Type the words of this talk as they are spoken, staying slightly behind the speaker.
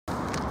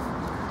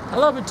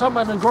Hello, we're talking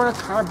about Nagorno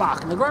Karabakh.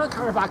 Nagorno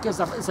Karabakh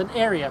is an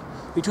area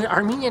between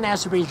Armenia and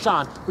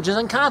Azerbaijan, which is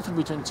in conflict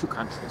between the two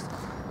countries.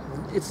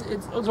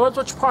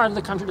 Which part of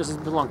the country does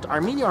it belong to,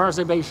 Armenia or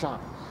Azerbaijan?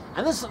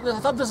 And I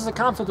thought this is a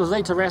conflict was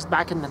laid to rest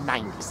back in the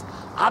 90s.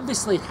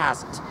 Obviously, it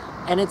hasn't,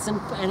 and it's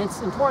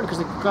important because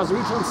it causes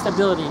regional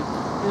instability.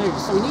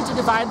 So we need to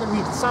divide the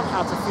region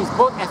somehow to face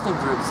both ethnic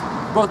groups,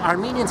 both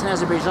Armenians and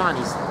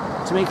Azerbaijanis,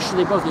 to make sure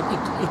they both get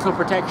equal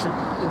protection,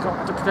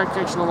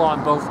 protection of law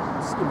in both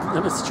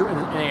in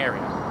an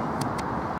area.